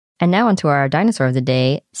And now onto our dinosaur of the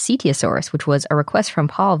day, Cetiosaurus, which was a request from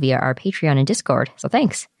Paul via our Patreon and Discord. So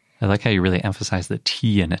thanks. I like how you really emphasize the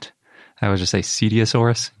T in it. I would just say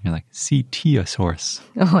Cetiasaurus. You're like, Cetiosaurus.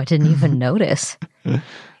 Oh, I didn't even notice.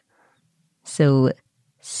 So,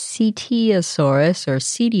 Cetiosaurus or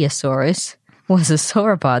Cediasaurus was a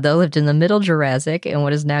sauropod that lived in the Middle Jurassic in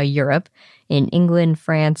what is now Europe, in England,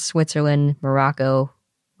 France, Switzerland, Morocco,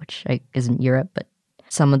 which isn't Europe, but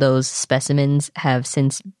some of those specimens have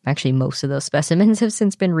since, actually most of those specimens have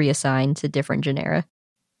since been reassigned to different genera.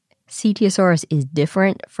 Cetiosaurus is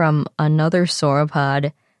different from another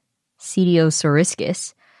sauropod,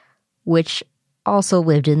 Cetiosauriscus, which also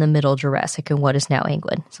lived in the Middle Jurassic in what is now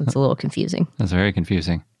England, so it's a little confusing. That's very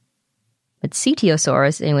confusing. But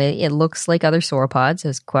Cetiosaurus, anyway, it looks like other sauropods. It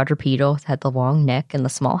was quadrupedal, it had the long neck and the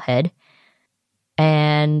small head.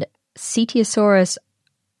 And Cetiosaurus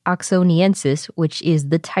oxoniensis, which is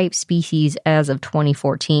the type species as of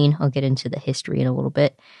 2014, I'll get into the history in a little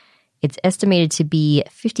bit, it's estimated to be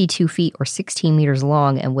 52 feet or 16 meters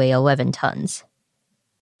long and weigh 11 tons.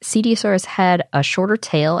 Cetiosaurus had a shorter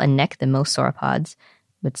tail and neck than most sauropods.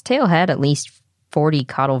 Its tail had at least 40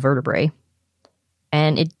 caudal vertebrae.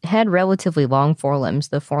 And it had relatively long forelimbs.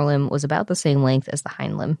 The forelimb was about the same length as the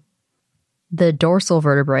hindlimb. The dorsal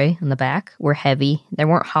vertebrae on the back were heavy. They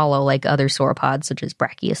weren't hollow like other sauropods, such as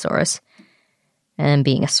Brachiosaurus. And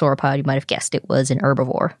being a sauropod, you might have guessed it was an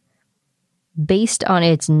herbivore. Based on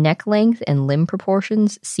its neck length and limb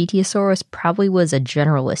proportions, Cetiosaurus probably was a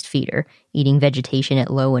generalist feeder, eating vegetation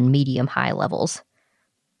at low and medium-high levels.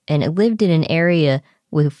 And it lived in an area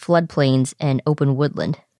with floodplains and open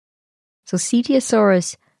woodland. So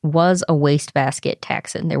Cetiosaurus was a wastebasket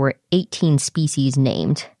taxon. There were 18 species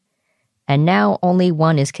named. And now only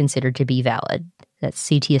one is considered to be valid. That's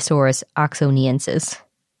Cetiosaurus oxoniensis.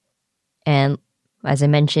 And as I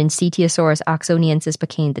mentioned, Cetiosaurus oxoniensis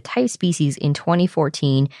became the type species in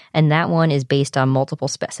 2014, and that one is based on multiple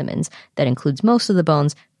specimens. That includes most of the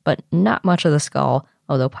bones, but not much of the skull,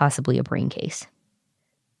 although possibly a brain case.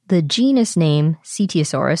 The genus name,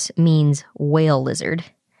 Cetiosaurus, means whale lizard.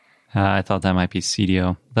 I thought that might be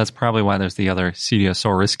Cetio. That's probably why there's the other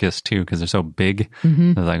Cetiosauriscus too, because they're so big.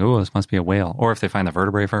 Mm-hmm. They're like, oh, this must be a whale. Or if they find the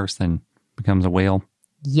vertebrae first, then it becomes a whale.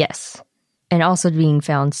 Yes. And also being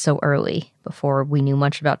found so early, before we knew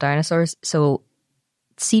much about dinosaurs. So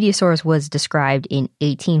Cetiosaurus was described in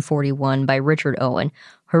 1841 by Richard Owen,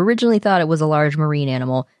 who originally thought it was a large marine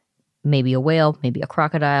animal, maybe a whale, maybe a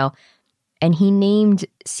crocodile. And he named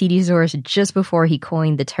Cetiosaurus just before he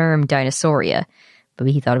coined the term Dinosauria. But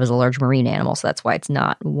he thought it was a large marine animal, so that's why it's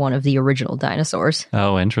not one of the original dinosaurs.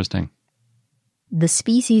 Oh, interesting. The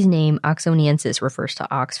species name oxoniensis refers to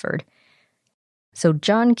Oxford. So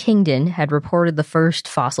John Kingdon had reported the first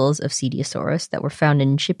fossils of Cetiosaurus that were found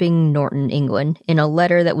in Chipping Norton, England, in a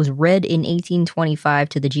letter that was read in 1825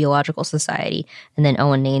 to the Geological Society, and then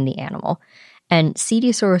Owen named the animal. And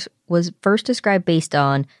Cetiosaurus was first described based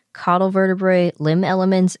on caudal vertebrae, limb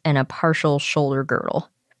elements, and a partial shoulder girdle.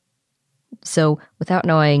 So without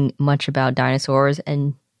knowing much about dinosaurs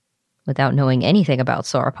and without knowing anything about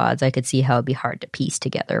sauropods, I could see how it'd be hard to piece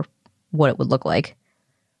together what it would look like.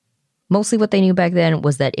 Mostly what they knew back then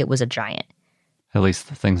was that it was a giant. At least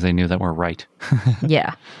the things they knew that were right.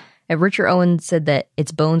 Yeah. And Richard Owen said that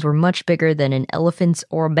its bones were much bigger than an elephant's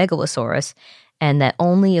or a megalosaurus, and that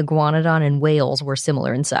only iguanodon and whales were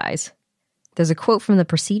similar in size. There's a quote from the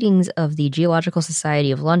Proceedings of the Geological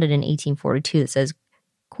Society of London in 1842 that says,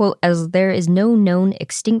 quote, "As there is no known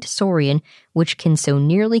extinct saurian which can so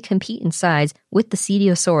nearly compete in size with the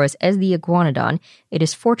Cetiosaurus as the iguanodon, it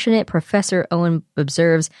is fortunate Professor Owen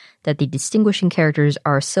observes that the distinguishing characters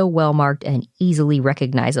are so well marked and easily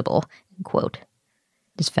recognizable," end quote.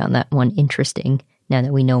 Just found that one interesting now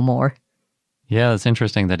that we know more. Yeah, it's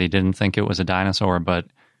interesting that he didn't think it was a dinosaur, but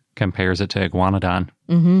compares it to iguanodon.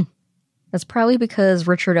 Mm-hmm. That's probably because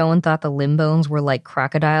Richard Owen thought the limb bones were like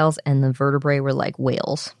crocodiles and the vertebrae were like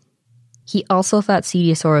whales. He also thought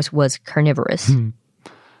Cetiosaurus was carnivorous.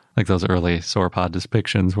 Like those early sauropod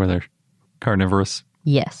depictions where they're carnivorous.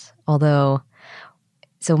 Yes, although...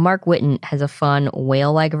 So Mark Whitten has a fun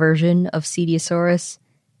whale-like version of Cetiosaurus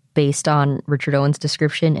based on Richard Owen's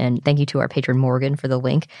description, and thank you to our patron Morgan for the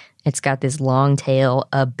link. It's got this long tail,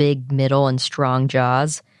 a big middle, and strong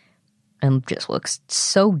jaws. And just looks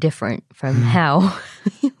so different from how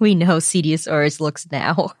we know Cetiosaurus looks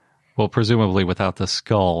now. Well, presumably without the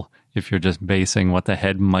skull, if you're just basing what the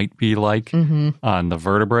head might be like on the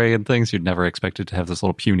vertebrae and things, you'd never expect it to have this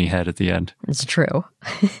little puny head at the end. It's true.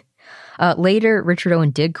 Later, Richard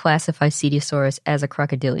Owen did classify Cetiosaurus as a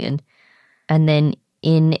crocodilian. And then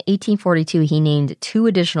in 1842, he named two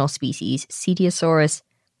additional species, Cetiosaurus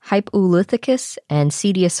Hypolithecus and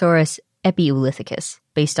Cetiasaurus epiolithecus,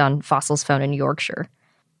 based on fossils found in Yorkshire.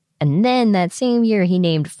 And then that same year, he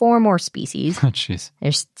named 4 more species. Oh, jeez.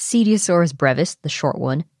 There's Cetiosaurus brevis, the short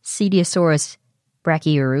one, Cetiosaurus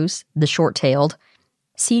Brachiosaurus, the short-tailed,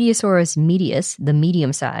 Cetiosaurus medius, the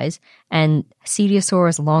medium size, and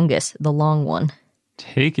Cetiosaurus longus, the long one.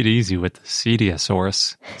 Take it easy with the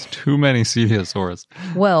Cetiasaurus. It's too many Cetiasaurus.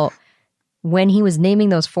 Well, when he was naming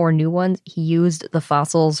those 4 new ones, he used the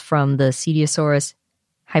fossils from the Cetiosaurus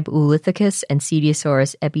Hypolithecus and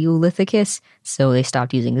Cetiosaurus epiolithecus, so they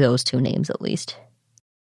stopped using those 2 names at least.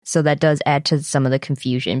 So that does add to some of the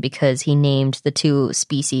confusion because he named the 2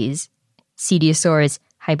 species Cetiosaurus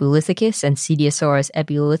Hypolithecus and Cetiosaurus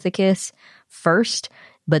epiolithecus first,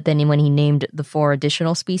 but then when he named the 4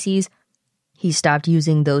 additional species, he stopped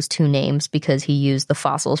using those 2 names because he used the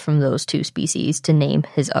fossils from those 2 species to name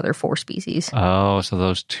his other 4 species. Oh, so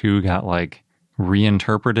those 2 got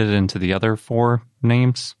reinterpreted into the other 4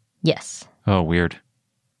 names? Yes. Oh, weird.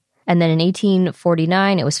 And then in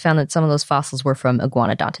 1849, it was found that some of those fossils were from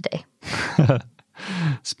Iguanodontidae.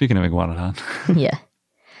 Speaking of Iguanodon. Yeah.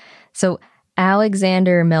 So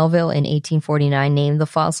Alexander Melville in 1849 named the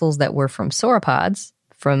fossils that were from sauropods,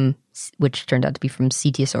 which turned out to be from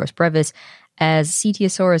Cetiosaurus brevis, as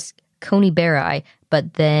Cetiosaurus coniberi,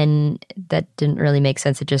 but then that didn't really make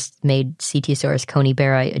sense. It just made Cetiosaurus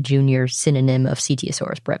coniberi a junior synonym of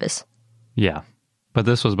Cetiosaurus brevis. Yeah, but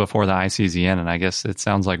this was before the ICZN, and I guess it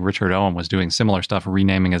sounds like Richard Owen was doing similar stuff,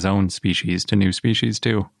 renaming his own species to new species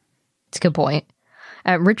too. It's a good point.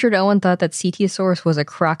 Richard Owen thought that Cetiosaurus was a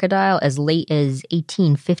crocodile as late as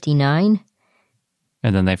 1859.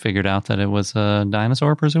 And then they figured out that it was a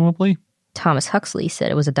dinosaur, presumably? Thomas Huxley said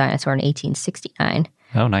it was a dinosaur in 1869.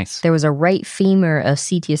 Oh, nice. There was a right femur of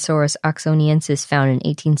Cetiosaurus oxoniensis found in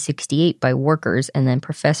 1868 by workers, and then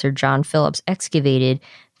Professor John Phillips excavated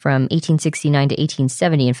from 1869 to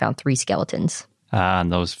 1870 and found 3 skeletons.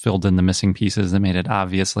 And those filled in the missing pieces that made it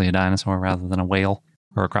obviously a dinosaur rather than a whale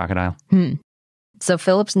or a crocodile. So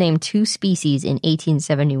Phillips named 2 species in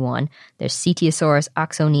 1871. There's Cetiosaurus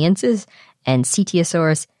oxoniensis and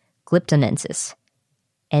Cetiosaurus glyptonensis.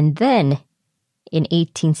 And then, in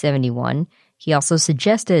 1871, he also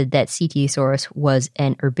suggested that Cetiosaurus was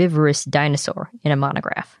an herbivorous dinosaur in a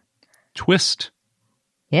monograph. Twist.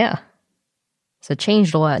 Yeah. So it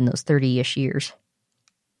changed a lot in those 30-ish years.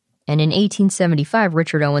 And in 1875,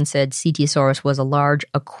 Richard Owen said Cetiosaurus was a large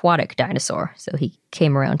aquatic dinosaur. So he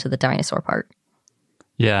came around to the dinosaur part.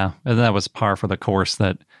 Yeah, and that was par for the course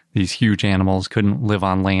that these huge animals couldn't live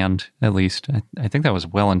on land, at least. I think that was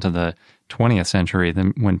well into the 20th century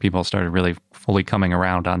when people started really fully coming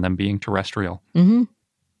around on them being terrestrial. Mm-hmm.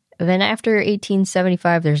 Then after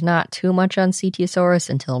 1875, there's not too much on Cetiosaurus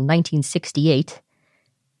until 1968,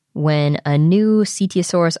 when a new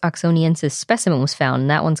Cetiosaurus oxoniensis specimen was found,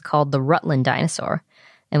 and that one's called the Rutland dinosaur,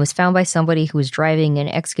 and was found by somebody who was driving an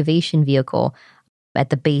excavation vehicle at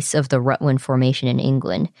the base of the Rutland Formation in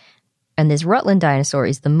England. And this Rutland dinosaur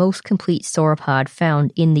is the most complete sauropod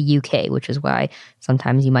found in the UK, which is why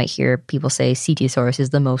sometimes you might hear people say Cetiosaurus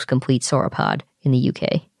is the most complete sauropod in the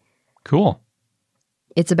UK. Cool.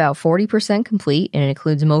 It's about 40% complete, and it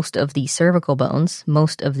includes most of the cervical bones,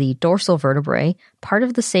 most of the dorsal vertebrae, part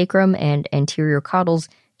of the sacrum and anterior caudals,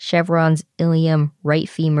 chevrons, ilium, right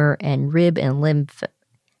femur, and rib and limb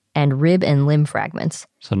fragments.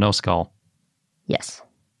 So no skull. Yes.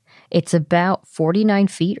 It's about 49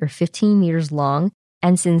 feet or 15 meters long,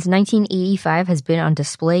 and since 1985 has been on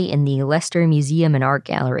display in the Leicester Museum and Art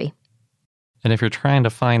Gallery. And if you're trying to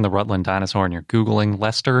find the Rutland dinosaur and you're Googling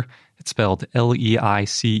Leicester, it's spelled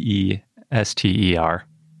Leicester,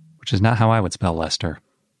 which is not how I would spell Leicester.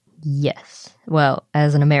 Yes. Well,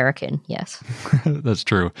 as an American, yes. That's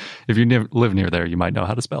true. If you live near there, you might know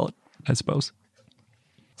how to spell it, I suppose.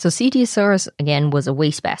 So Cetiosaurus, again, was a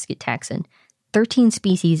wastebasket taxon. 13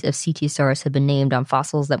 species of Cetiosaurus have been named on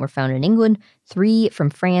fossils that were found in England, 3 from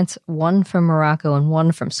France, 1 from Morocco, and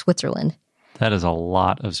 1 from Switzerland. That is a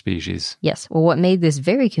lot of species. Yes. Well, what made this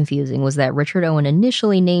very confusing was that Richard Owen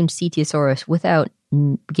initially named Cetiosaurus without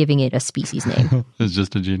giving it a species name. It's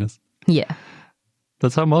just a genus. Yeah.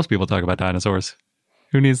 That's how most people talk about dinosaurs.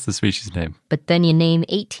 Who needs the species name? But then you name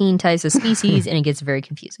 18 types of species and it gets very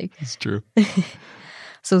confusing. It's true.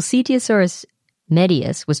 So Cetiosaurus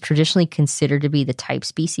medius was traditionally considered to be the type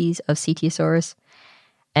species of Cetiosaurus,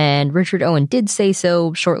 and Richard Owen did say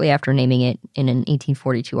so shortly after naming it in an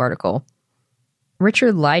 1842 article.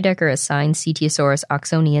 Richard Lydecker assigned Cetiosaurus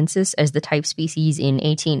oxoniensis as the type species in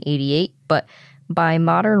 1888, but by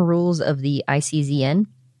modern rules of the ICZN,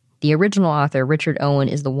 the original author, Richard Owen,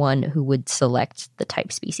 is the one who would select the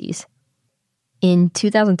type species. In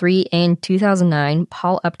 2003 and 2009,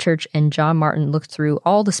 Paul Upchurch and John Martin looked through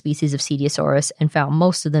all the species of Cetiosaurus and found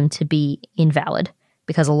most of them to be invalid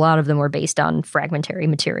because a lot of them were based on fragmentary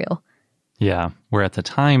material. Yeah, where at the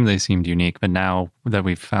time they seemed unique, but now that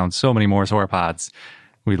we've found so many more sauropods,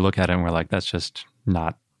 we look at it and we're like, that's just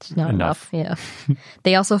not enough. Yeah.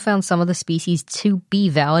 They also found some of the species to be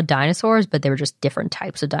valid dinosaurs, but they were just different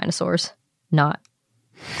types of dinosaurs, not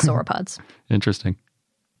sauropods. Interesting.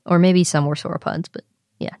 Or maybe some were sauropods, but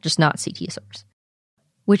yeah, just not Cetiosaurus.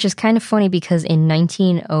 Which is kind of funny because in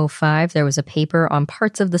 1905, there was a paper on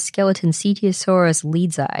parts of the skeleton Cetiosaurus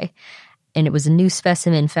leedsii, and it was a new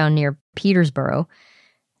specimen found near Peterborough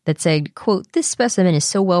that said, quote, "This specimen is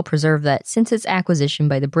so well preserved that since its acquisition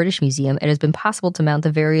by the British Museum, it has been possible to mount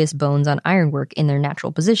the various bones on ironwork in their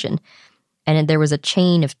natural position." And there was a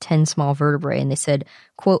chain of 10 small vertebrae, and they said,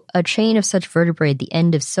 quote, "A chain of such vertebrae at the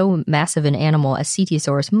end of so massive an animal as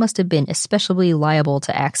Cetiosaurus must have been especially liable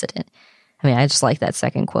to accident." I mean, I just like that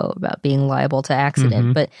second quote about being liable to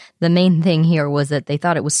accident. But the main thing here was that they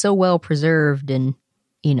thought it was so well preserved and,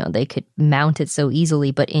 you know, they could mount it so easily.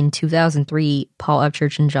 But in 2003, Paul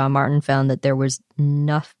Upchurch and John Martin found that there was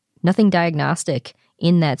nothing diagnostic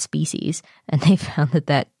in that species. And they found that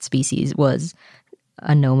that species was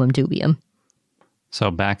a Nomum dubium. So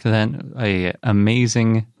back then, a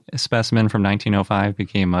amazing specimen from 1905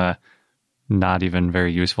 became a not even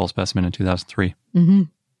very useful specimen in 2003. Mm-hmm.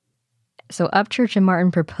 So Upchurch and Martin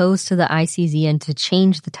proposed to the ICZN to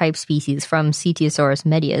change the type species from Cetiosaurus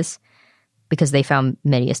medius, because they found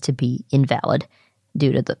medius to be invalid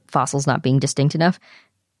due to the fossils not being distinct enough,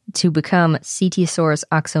 to become Cetiosaurus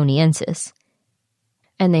oxoniensis.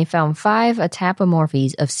 And they found 5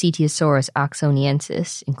 autapomorphies of Cetiosaurus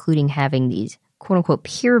oxoniensis, including having these quote-unquote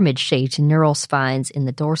pyramid-shaped neural spines in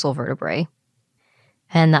the dorsal vertebrae.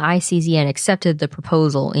 And the ICZN accepted the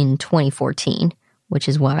proposal in 2014, which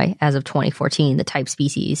is why, as of 2014, the type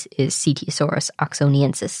species is Cetiosaurus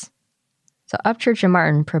oxoniensis. So Upchurch and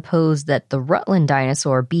Martin proposed that the Rutland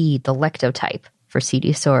dinosaur be the lectotype for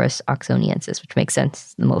Cetiosaurus oxoniensis, which makes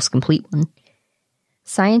sense, the most complete one.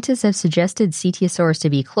 Scientists have suggested Cetiosaurus to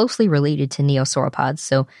be closely related to neosauropods,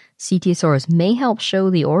 so Cetiosaurus may help show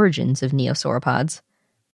the origins of neosauropods.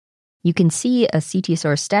 You can see a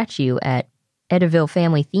Cetiosaurus statue at Edaville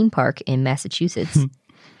Family Theme Park in Massachusetts,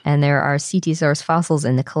 and there are Cetiosaurus fossils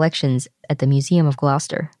in the collections at the Museum of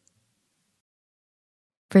Gloucester.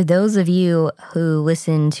 For those of you who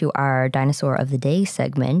listen to our Dinosaur of the Day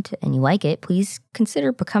segment and you like it, please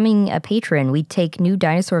consider becoming a patron. We take new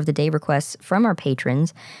Dinosaur of the Day requests from our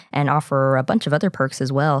patrons and offer a bunch of other perks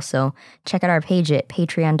as well. So check out our page at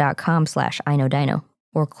patreon.com/iknowdino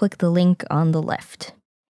or click the link on the left.